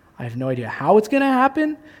 I have no idea how it's going to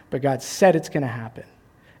happen, but God said it's going to happen,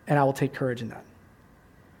 and I will take courage in that.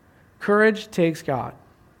 Courage takes God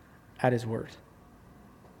at his word.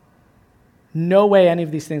 No way any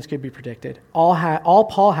of these things could be predicted. All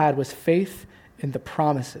Paul had was faith in the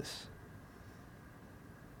promises.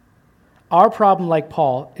 Our problem, like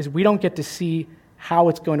Paul, is we don't get to see how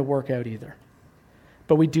it's going to work out either.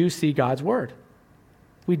 But we do see God's word.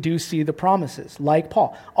 We do see the promises, like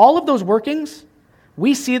Paul. All of those workings,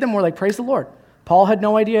 we see them, we're like, praise the Lord. Paul had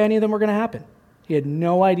no idea any of them were going to happen. He had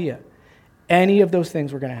no idea any of those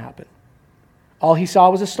things were going to happen. All he saw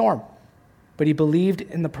was a storm, but he believed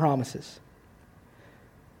in the promises.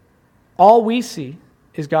 All we see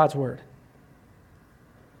is God's word.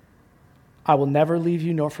 I will never leave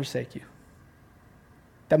you nor forsake you.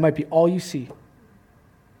 That might be all you see.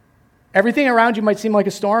 Everything around you might seem like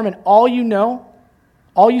a storm, and all you know,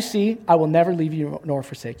 all you see, I will never leave you nor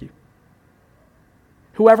forsake you.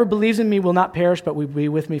 Whoever believes in me will not perish, but will be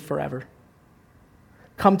with me forever.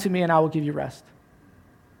 Come to me and I will give you rest.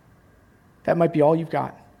 That might be all you've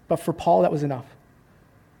got. But for Paul, that was enough.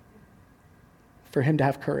 For him to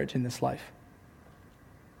have courage in this life.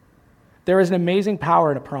 There is an amazing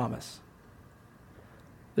power in a promise.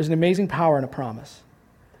 There's an amazing power in a promise.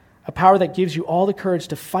 A power that gives you all the courage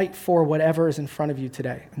to fight for whatever is in front of you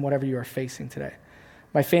today and whatever you are facing today.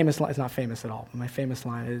 My famous line is not famous at all. My famous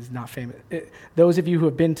line is not famous. Those of you who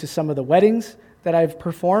have been to some of the weddings that I've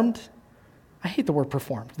performed, I hate the word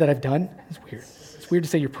performed, that I've done. It's weird. It's weird to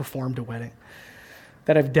say you performed a wedding.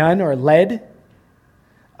 That I've done or led.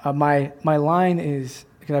 My line is,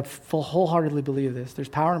 because I wholeheartedly believe this, there's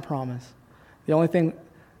power in a promise. The only thing,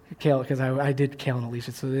 Kale, because I did Kale and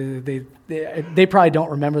Alicia, so they probably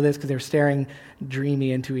don't remember this because they're staring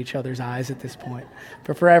dreamy into each other's eyes at this point.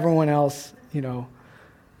 But for everyone else, the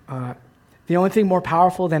only thing more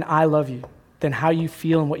powerful than I love you, than how you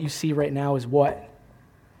feel and what you see right now is what?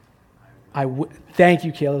 Thank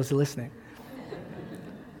you, Kale, I was listening.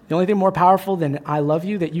 The only thing more powerful than I love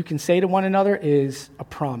you that you can say to one another is a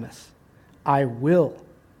promise. I will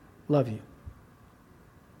love you.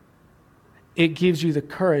 it gives you the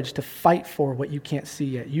courage to fight for what you can't see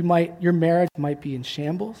yet. Your marriage might be in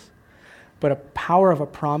shambles, but a power of a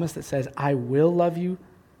promise that says, I will love you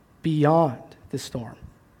beyond the storm,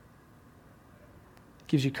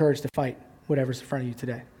 gives you courage to fight whatever's in front of you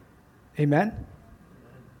today. Amen?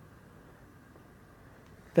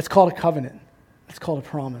 That's called a covenant. That's called a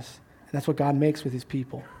promise. And that's what God makes with his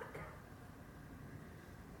people.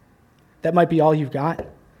 That might be all you've got,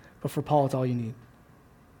 but for Paul, it's all you need.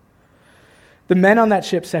 The men on that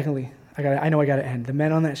ship, secondly, I know I got to end. The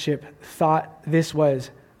men on that ship thought this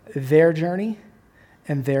was their journey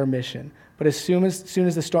and their mission. But as soon as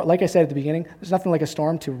the storm, like I said at the beginning, there's nothing like a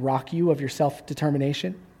storm to rock you of your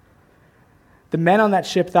self-determination. The men on that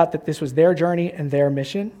ship thought that this was their journey and their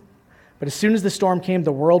mission. But as soon as the storm came,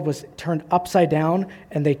 the world was turned upside down,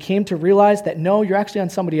 and they came to realize that, no, you're actually on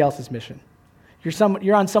somebody else's mission.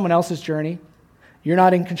 You're on someone else's journey. You're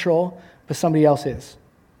not in control, but somebody else is.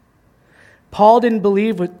 Paul didn't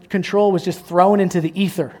believe control was just thrown into the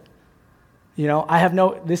ether.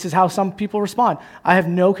 This is how some people respond. I have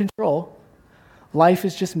no control. Life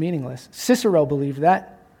is just meaningless. Cicero believed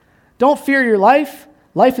that. Don't fear your life.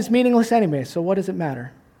 Life is meaningless anyway, so what does it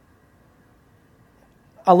matter?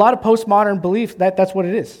 A lot of postmodern belief that's what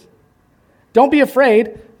it is. Don't be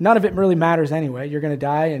afraid. None of it really matters anyway. You're going to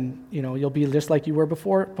die, and you'll be just like you were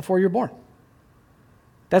before you're born.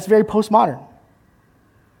 That's very postmodern.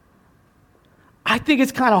 I think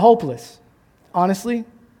it's kind of hopeless, honestly.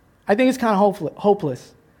 I think it's kind of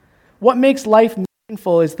hopeless. What makes life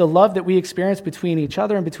meaningful is the love that we experience between each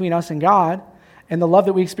other and between us and God, and the love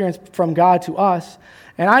that we experience from God to us.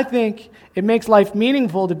 And I think it makes life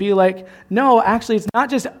meaningful to be like, no, actually,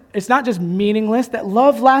 it's not just meaningless, that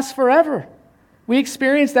love lasts forever. We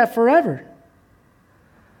experience that forever.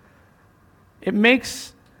 It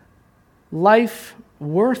makes life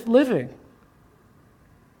worth living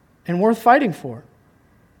and worth fighting for.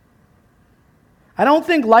 I don't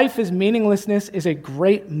think life is meaninglessness is a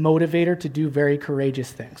great motivator to do very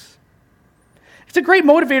courageous things. It's a great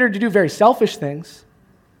motivator to do very selfish things,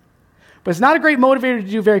 but it's not a great motivator to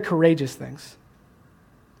do very courageous things.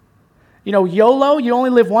 YOLO, you only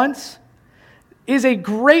live once, is a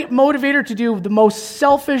great motivator to do the most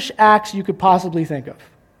selfish acts you could possibly think of.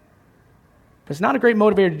 But it's not a great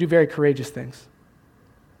motivator to do very courageous things.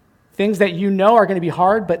 Things that are going to be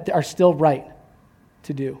hard, but are still right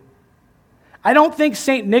to do. I don't think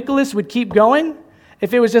St. Nicholas would keep going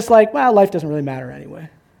if it was just like, well, life doesn't really matter anyway.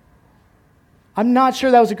 I'm not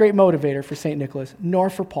sure that was a great motivator for St. Nicholas, nor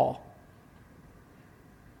for Paul.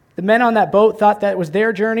 The men on that boat thought that it was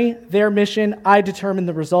their journey, their mission. I determined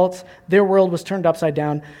the results. Their world was turned upside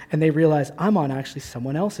down, and they realized, I'm on actually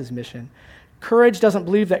someone else's mission. Courage doesn't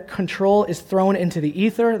believe that control is thrown into the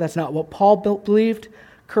ether. That's not what Paul believed.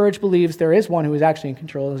 Courage believes there is one who is actually in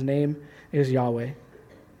control. His name is Yahweh.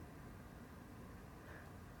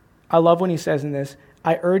 I love when he says in this,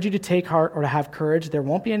 I urge you to take heart or to have courage. There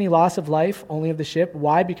won't be any loss of life, only of the ship.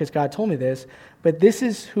 Why? Because God told me this. But this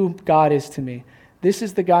is who God is to me. This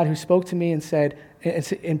is the God who spoke to me and said,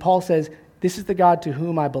 and Paul says, this is the God to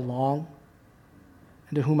whom I belong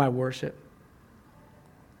and to whom I worship.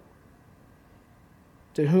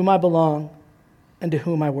 To whom I belong and to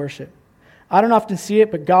whom I worship. I don't often see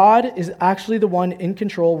it, but God is actually the one in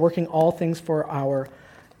control, working all things for our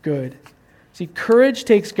good. See, courage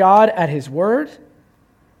takes God at his word.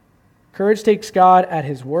 Courage takes God at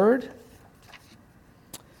his word.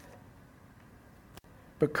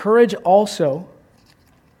 But courage also,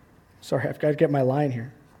 I've got to get my line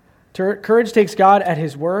here. Courage takes God at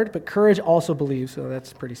his word, but courage also believes, so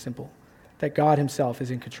that's pretty simple, that God himself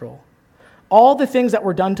is in control. All the things that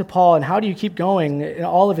were done to Paul, and how do you keep going in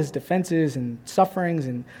all of his defenses and sufferings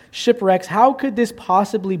and shipwrecks, how could this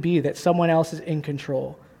possibly be that someone else is in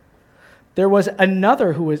control? There was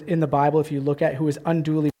another who was in the Bible, if you look at, who was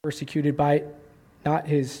unduly persecuted by not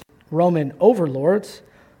his Roman overlords,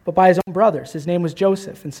 but by his own brothers. His name was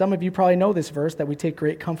Joseph, and some of you probably know this verse that we take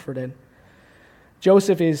great comfort in.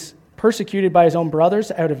 Joseph is persecuted by his own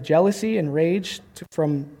brothers out of jealousy and rage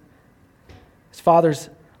from his father's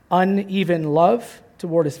uneven love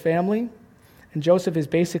toward his family, and Joseph is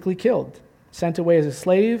basically killed, sent away as a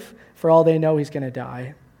slave. For all they know, he's going to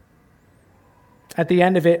die. At the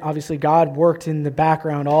end of it, obviously, God worked in the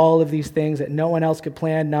background all of these things that no one else could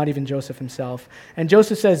plan, not even Joseph himself. And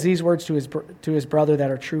Joseph says these words to his brother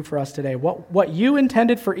that are true for us today. What you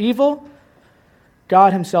intended for evil,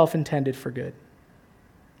 God himself intended for good.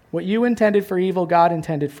 What you intended for evil, God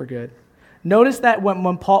intended for good. Notice that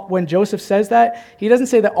when Joseph says that, he doesn't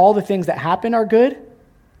say that all the things that happen are good.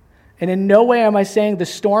 And in no way am I saying the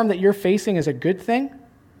storm that you're facing is a good thing.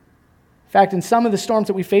 In fact, in some of the storms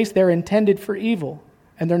that we face, they're intended for evil,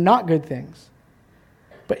 and they're not good things.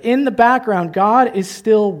 But in the background, God is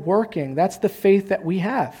still working. That's the faith that we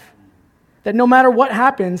have. That no matter what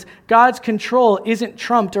happens, God's control isn't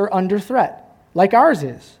trumped or under threat, like ours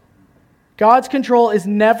is. God's control is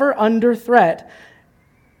never under threat.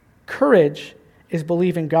 Courage is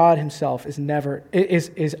believing God himself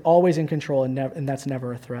is always in control, and that's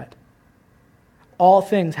never a threat. All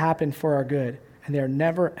things happen for our good, and they are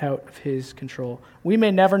never out of his control. We may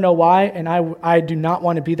never know why, and I do not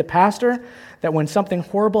want to be the pastor that when something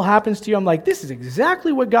horrible happens to you, I'm like, this is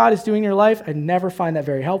exactly what God is doing in your life. I never find that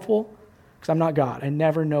very helpful because I'm not God. I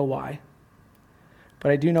never know why.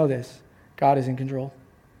 But I do know this. God is in control.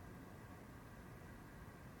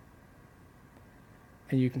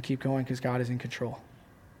 And you can keep going because God is in control.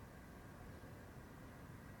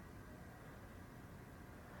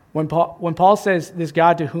 When Paul says, this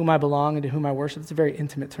God to whom I belong and to whom I worship, it's a very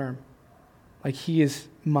intimate term. Like he is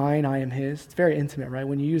mine, I am his. It's very intimate, right?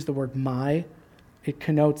 When you use the word my, it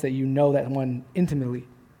connotes that you know that one intimately.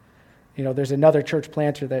 You know, there's another church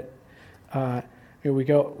planter that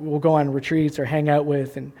we'll go on retreats or hang out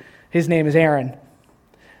with, and his name is Aaron.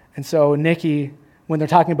 And so Nikki, when they're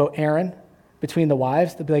talking about Aaron, between the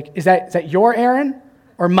wives, they'll be like, is that your Aaron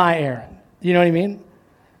or my Aaron? You know what I mean?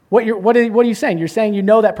 What are you saying? You're saying you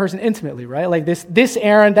know that person intimately, right? Like this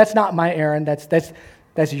Aaron, that's not my Aaron, that's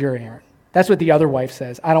your Aaron. That's what the other wife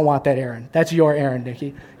says. I don't want that Aaron. That's your Aaron,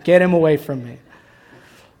 Nikki. Get him away from me.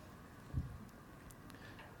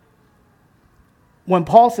 When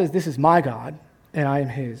Paul says, this is my God and I am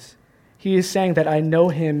his, he is saying that I know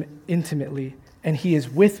him intimately and he is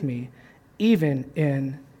with me even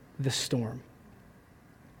in the storm.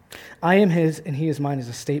 I am his and he is mine is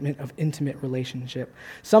a statement of intimate relationship.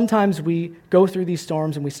 Sometimes we go through these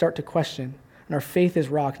storms and we start to question, and our faith is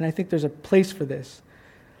rocked, and I think there's a place for this.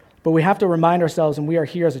 But we have to remind ourselves, and we are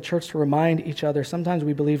here as a church to remind each other, sometimes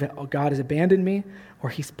we believe that, God has abandoned me or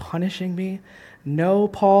he's punishing me. No,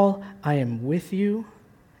 Paul, I am with you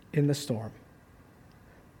in the storm.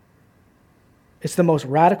 It's the most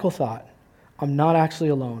radical thought. I'm not actually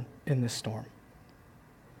alone in this storm.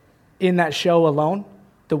 In that show Alone,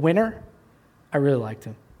 the winner, I really liked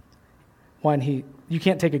him. One, you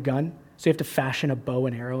can't take a gun, so you have to fashion a bow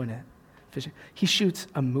and arrow in it. He shoots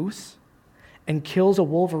a moose and kills a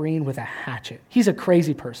wolverine with a hatchet. He's a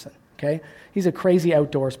crazy person, okay? He's a crazy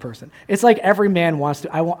outdoors person. It's like every man wants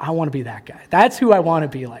to, I want to be that guy. That's who I want to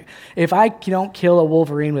be like. If I don't kill a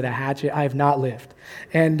wolverine with a hatchet, I have not lived.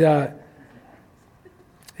 And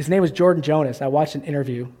his name was Jordan Jonas. I watched an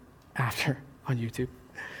interview after on YouTube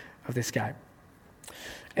of this guy.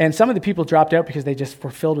 And some of the people dropped out because they just were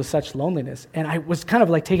filled with such loneliness. And I was kind of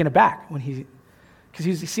like taken aback because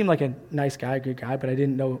he seemed like a nice guy, a good guy, but I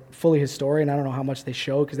didn't know fully his story, and I don't know how much they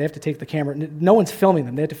show because they have to take the camera. No one's filming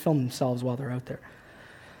them. They have to film themselves while they're out there.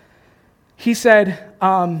 He said,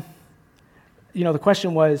 the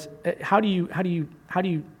question was, how do you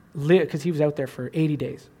live? Because he was out there for 80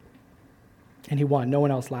 days, and he won. No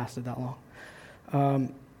one else lasted that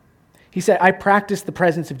long. He said, I practiced the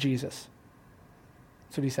presence of Jesus.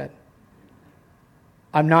 That's what he said.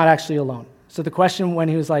 I'm not actually alone. So the question when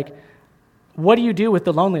he was like, what do you do with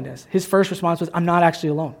the loneliness? His first response was, I'm not actually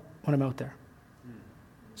alone when I'm out there.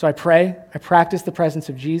 So I pray, I practice the presence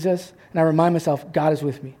of Jesus, and I remind myself, God is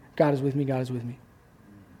with me. God is with me. God is with me.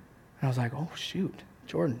 And I was like, oh, shoot,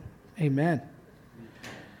 Jordan, amen.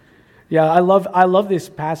 Yeah, I love this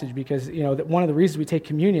passage because, one of the reasons we take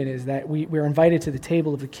communion is that we're invited to the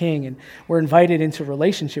table of the King, and we're invited into a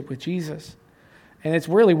relationship with Jesus. And it's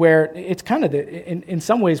really where, it's kind of, in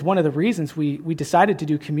some ways, one of the reasons we decided to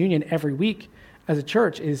do communion every week as a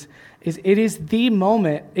church is it is the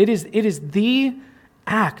moment, it is the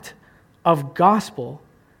act of gospel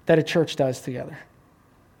that a church does together.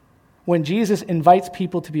 When Jesus invites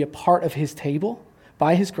people to be a part of his table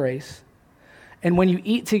by his grace, and when you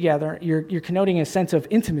eat together, you're connoting a sense of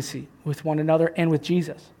intimacy with one another and with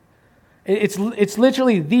Jesus. It's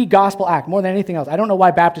literally the gospel act more than anything else. I don't know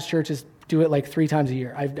why Baptist churches do it like 3 times a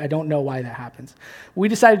year. I don't know why that happens. We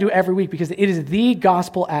decided to do it every week because it is the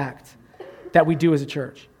gospel act that we do as a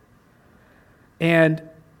church. And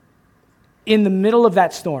in the middle of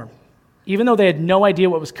that storm, even though they had no idea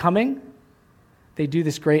what was coming, they do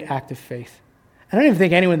this great act of faith. I don't even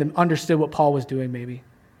think anyone understood what Paul was doing maybe,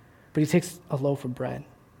 but he takes a loaf of bread,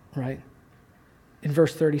 right? In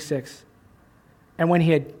verse 36, and when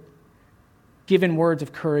he had given words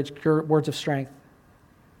of courage, words of strength,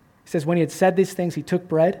 he says, when he had said these things, he took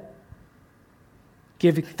bread,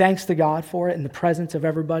 giving thanks to God for it in the presence of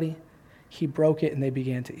everybody. He broke it and they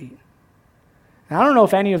began to eat. And I don't know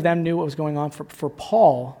if any of them knew what was going on. For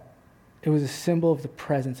Paul, It was a symbol of the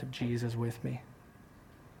presence of Jesus with me.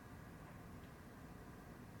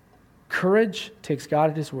 Courage takes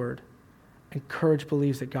God at his word, and courage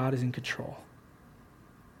believes that God is in control,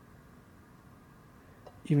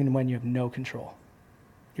 even when you have no control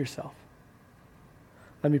yourself.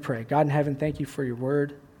 Let me pray. God in heaven, thank you for your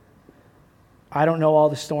word. I don't know all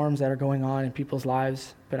the storms that are going on in people's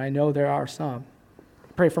lives, but I know there are some.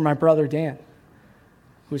 I pray for my brother Dan,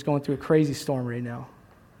 who's going through a crazy storm right now.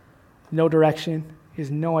 No direction. He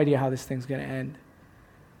has no idea how this thing's going to end.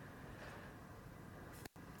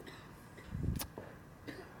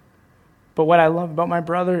 But what I love about my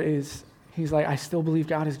brother is he's like, I still believe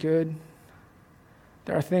God is good.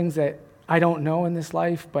 There are things that I don't know in this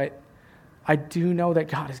life, but I do know that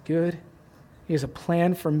God is good. He has a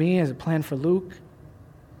plan for me, he has a plan for Luke,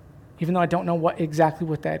 even though I don't know exactly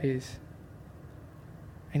what that is.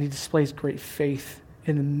 And he displays great faith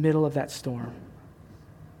in the middle of that storm.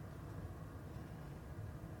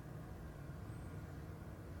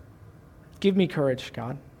 Give me courage,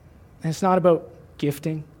 God. And it's not about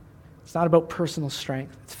gifting. It's not about personal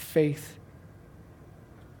strength. It's faith.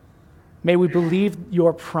 May we believe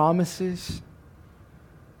your promises.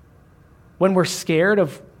 When we're scared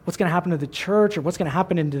of what's going to happen to the church or what's going to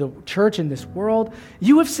happen into the church in this world,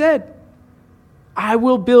 you have said, I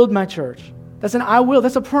will build my church. That's an I will.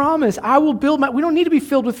 That's a promise. I will build my... We don't need to be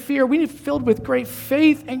filled with fear. We need to be filled with great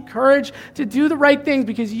faith and courage to do the right things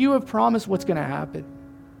because you have promised what's going to happen.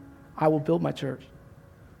 I will build my church.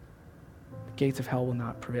 The gates of hell will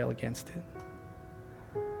not prevail against it.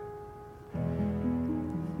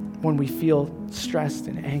 When we feel stressed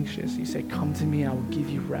and anxious, you say, come to me, I will give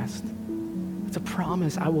you rest. It's a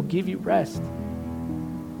promise. I will give you rest.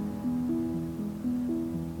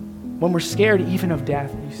 When we're scared even of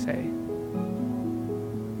death, you say,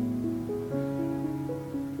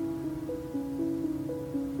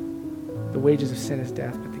 the wages of sin is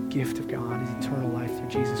death, but the gift of God is eternal life through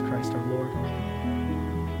Jesus Christ our Lord.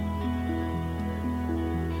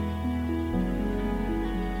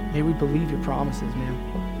 May we believe your promises, man.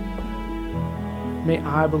 May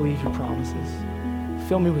I believe your promises.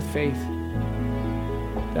 Fill me with faith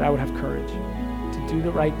that I would have courage to do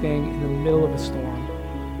the right thing in the middle of a storm,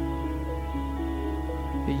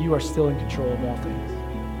 that you are still in control of all things.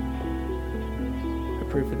 I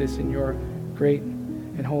pray for this in your great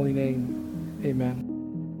and holy name. Amen.